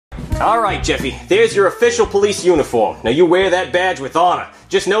Alright, Jeffy, there's your official police uniform. Now you wear that badge with honor.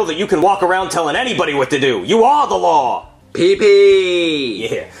 Just know that you can walk around telling anybody what to do. You are the law! PP!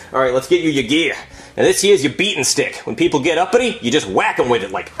 Yeah. Alright, let's get you your gear. Now this here's your beating stick. When people get uppity, you just whack them with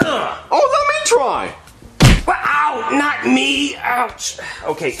it like, ugh! Oh, let me try! Ow! Not me! Ouch!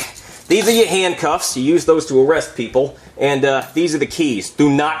 Okay, these are your handcuffs. You use those to arrest people. And these are the keys.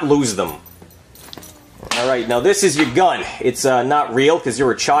 Do not lose them. Alright, now this is your gun. It's not real because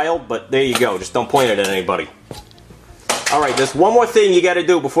you're a child, but there you go. Just don't point it at anybody. Alright, there's one more thing you gotta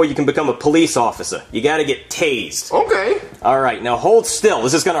do before you can become a police officer. You gotta get tased. Okay. Alright, now hold still.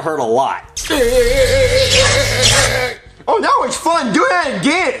 This is gonna hurt a lot. Oh, now it's fun. Do that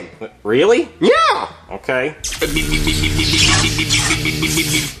again. Really? Yeah. Okay.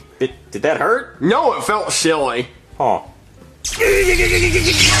 Did that hurt? No, it felt silly. Huh.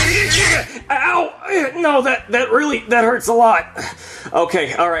 Ow! No, that hurts a lot.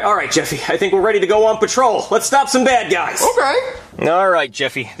 Okay, alright, Jeffy. I think we're ready to go on patrol. Let's stop some bad guys. Okay. Alright,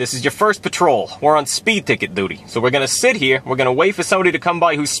 Jeffy. This is your first patrol. We're on speed ticket duty. So we're gonna sit here, we're gonna wait for somebody to come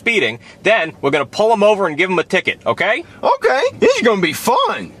by who's speeding, then we're gonna pull them over and give them a ticket, okay? Okay. This is gonna be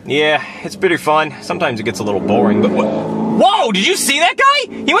fun. Yeah, it's pretty fun. Sometimes it gets a little boring, but whoa! Did you see that guy?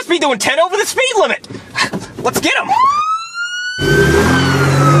 He must be doing 10 over the speed limit! Let's get him!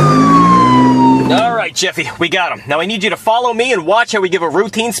 Alright, Jeffy, we got him. Now I need you to follow me and watch how we give a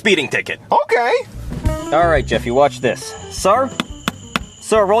routine speeding ticket. Okay. Alright, Jeffy, watch this. Sir?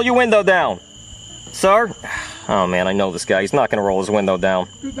 Sir, roll your window down. Sir? Oh man, I know this guy. He's not gonna roll his window down.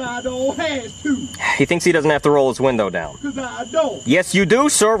 Cause I don't have to. He thinks he doesn't have to roll his window down. Cause I don't. Yes, you do,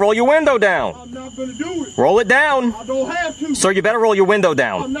 sir. Roll your window down. I'm not gonna do it. Roll it down. I don't have to. Sir, you better roll your window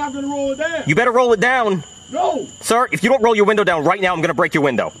down. I'm not gonna roll it down. You better roll it down. No. Sir, if you don't roll your window down right now, I'm gonna break your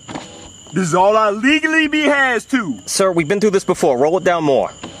window. This is all I legally has to. Sir, we've been through this before. Roll it down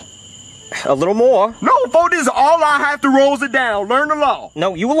more. A little more. No, folks, this is all I have to roll it down. Learn the law.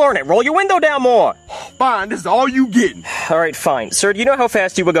 No, you will learn it. Roll your window down more. Fine, this is all you getting. Alright, fine. Sir, do you know how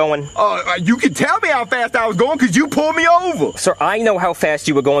fast you were going? You can tell me how fast I was going because you pulled me over. Sir, I know how fast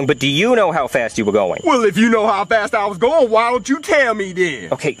you were going, but do you know how fast you were going? Well, if you know how fast I was going, why don't you tell me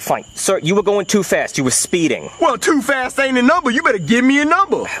then? Okay, fine. Sir, you were going too fast. You were speeding. Well, too fast ain't a number. You better give me a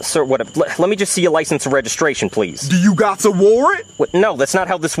number. Sir, let me just see your license and registration, please. Do you got a warrant? What? No, that's not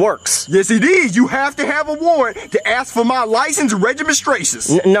how this works. Yes, it is. You have to have a warrant to ask for my license and registrations.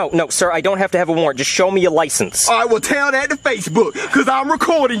 No, sir, I don't have to have a warrant. Just show me your license. I will tell that to Facebook, because I'm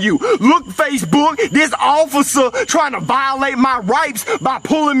recording you. Look, Facebook, this officer trying to violate my rights by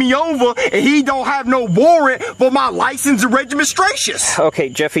pulling me over, and he don't have no warrant for my license and registrations. Okay,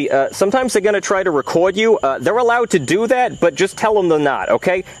 Jeffy, sometimes they're gonna try to record you. They're allowed to do that, but just tell them they're not,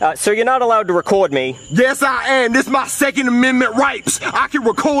 okay? Sir, you're not allowed to record me. Yes, I am. This is my Second Amendment rights. I can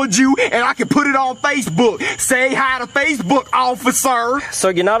record you, and I can put it on Facebook. Say hi to Facebook, officer.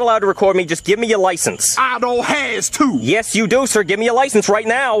 Sir, you're not allowed to record me. Just give me your license. I don't has to. Yes, you do, sir. Give me your license right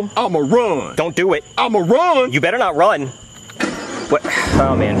now. I'ma run. Don't do it. I'ma run. You better not run. What?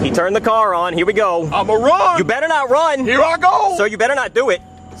 Oh, man. He turned the car on. Here we go. I'ma run. You better not run. Here I go. Sir, you better not do it.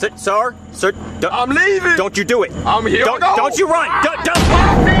 Sir, I'm leaving. Don't you do it. I'm here. Don't you run. Don't.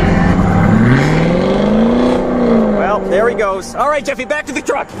 Well, there he goes. All right, Jeffy, back to the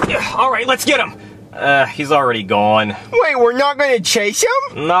truck. All right, let's get him. He's already gone. Wait, we're not gonna chase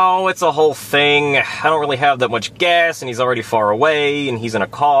him? No, it's a whole thing. I don't really have that much gas, and he's already far away, and he's in a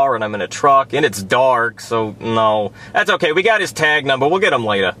car, and I'm in a truck, and it's dark, so no. That's okay, we got his tag number, we'll get him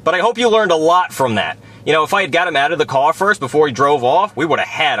later. But I hope you learned a lot from that. You know, if I had got him out of the car first before he drove off, we would have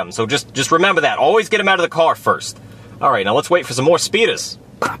had him, so just remember that. Always get him out of the car first. Alright, now let's wait for some more speeders.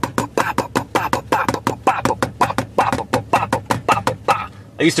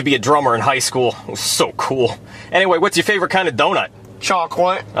 I used to be a drummer in high school. It was so cool. Anyway, what's your favorite kind of donut?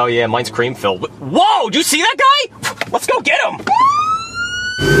 Chocolate. Oh yeah, mine's cream filled. Whoa, did you see that guy? Let's go get him.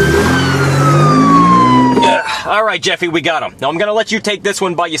 All right, Jeffy, we got him. Now I'm gonna let you take this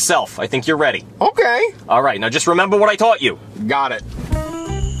one by yourself. I think you're ready. Okay. All right, now just remember what I taught you. Got it.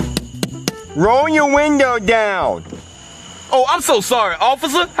 Roll your window down. Oh, I'm so sorry,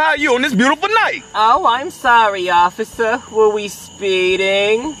 officer. How are you on this beautiful night? Oh, I'm sorry, officer. Were we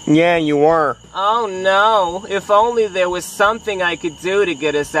speeding? Yeah, you were. Oh, no. If only there was something I could do to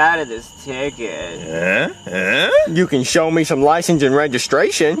get us out of this ticket. You can show me some license and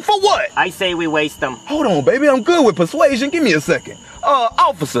registration. For what? I say we waste them. Hold on, baby. I'm good with persuasion. Give me a second.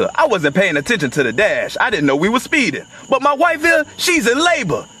 Officer, I wasn't paying attention to the dash. I didn't know we were speeding. But my wife here, she's in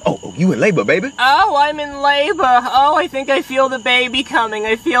labor. Oh, you in labor, baby? Oh, I'm in labor. Oh, I think I feel the baby coming.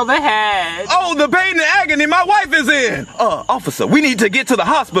 I feel the head. Oh, the pain and agony my wife is in. Officer, we need to get to the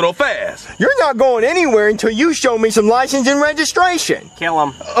hospital fast. You're not going anywhere until you show me some license and registration. Kill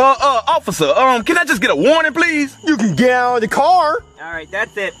him. Officer, can I just get a warning, please? You can get out of the car. All right,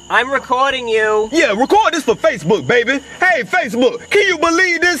 that's it. I'm recording you. Yeah, record this for Facebook, baby. Hey, Facebook, can you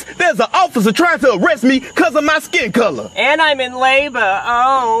believe this? There's an officer trying to arrest me because of my skin color. And I'm in labor.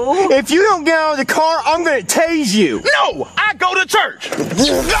 Oh. If you don't get out of the car, I'm gonna tase you. No, I go to church.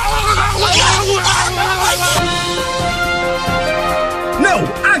 No,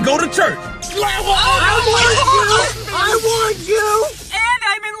 I go to church. I want you. And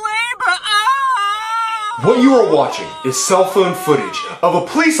I'm in labor. Oh. What you are watching is cell phone footage of a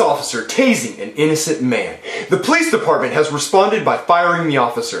police officer tasing an innocent man. The police department has responded by firing the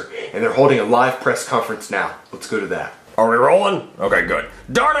officer, and they're holding a live press conference now. Let's go to that. Are we rolling? Okay, good.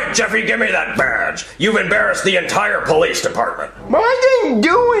 Darn it, Jeffy, give me that badge. You've embarrassed the entire police department. But I didn't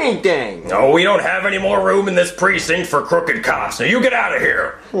do anything. No, we don't have any more room in this precinct for crooked cops. Now you get out of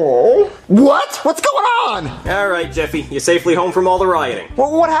here. Oh. What? What's going on? All right, Jeffy, you safely home from all the rioting.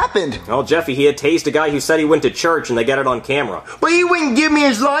 Well, what happened? Well, Jeffy, he had tased a guy who said he went to church and they got it on camera. But he wouldn't give me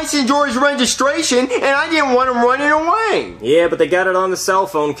his license or his registration, and I didn't want him running away. Yeah, but they got it on the cell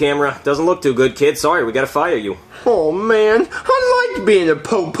phone camera. Doesn't look too good, kid. Sorry, we gotta fire you. Oh man, I liked being a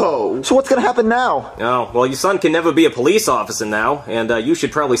po-po. So what's gonna happen now? Oh, well, your son can never be a police officer now, and you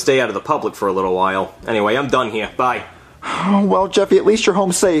should probably stay out of the public for a little while. Anyway, I'm done here. Bye. Oh, well, Jeffy, at least you're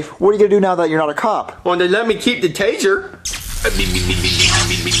home safe. What are you gonna do now that you're not a cop? Well, they let me keep the taser.